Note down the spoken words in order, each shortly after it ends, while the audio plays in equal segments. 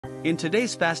In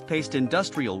today's fast-paced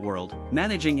industrial world,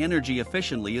 managing energy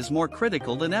efficiently is more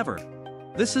critical than ever.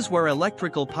 This is where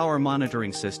electrical power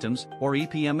monitoring systems, or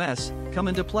EPMS, come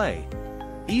into play.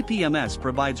 EPMS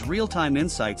provides real-time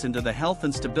insights into the health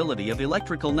and stability of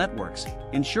electrical networks,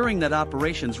 ensuring that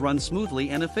operations run smoothly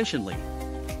and efficiently.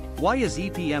 Why is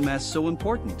EPMS so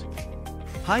important?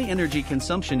 High-energy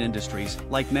consumption industries,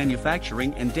 like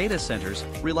manufacturing and data centers,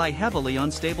 rely heavily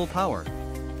on stable power.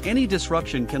 Any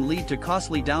disruption can lead to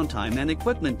costly downtime and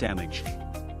equipment damage.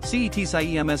 CET's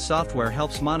iEMS software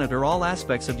helps monitor all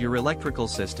aspects of your electrical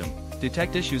system,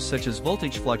 detect issues such as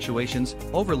voltage fluctuations,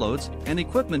 overloads, and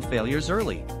equipment failures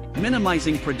early,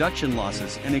 minimizing production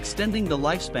losses and extending the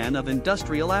lifespan of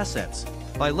industrial assets.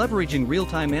 By leveraging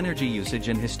real-time energy usage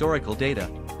and historical data,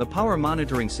 the power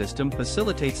monitoring system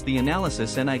facilitates the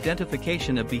analysis and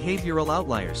identification of behavioral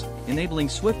outliers, enabling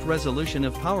swift resolution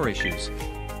of power issues.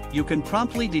 You can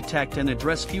promptly detect and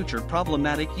address future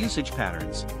problematic usage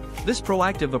patterns. This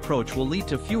proactive approach will lead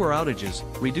to fewer outages,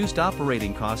 reduced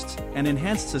operating costs, and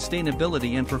enhanced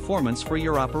sustainability and performance for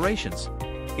your operations.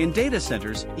 In data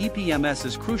centers, EPMS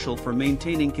is crucial for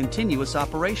maintaining continuous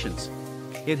operations.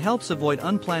 It helps avoid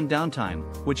unplanned downtime,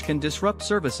 which can disrupt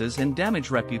services and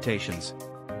damage reputations.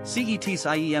 CET's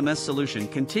iEMS solution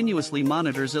continuously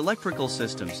monitors electrical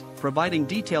systems, providing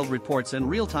detailed reports and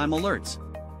real-time alerts.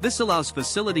 This allows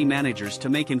facility managers to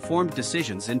make informed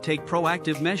decisions and take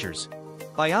proactive measures.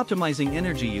 By optimizing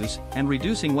energy use and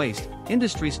reducing waste,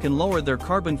 industries can lower their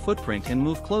carbon footprint and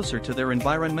move closer to their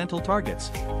environmental targets.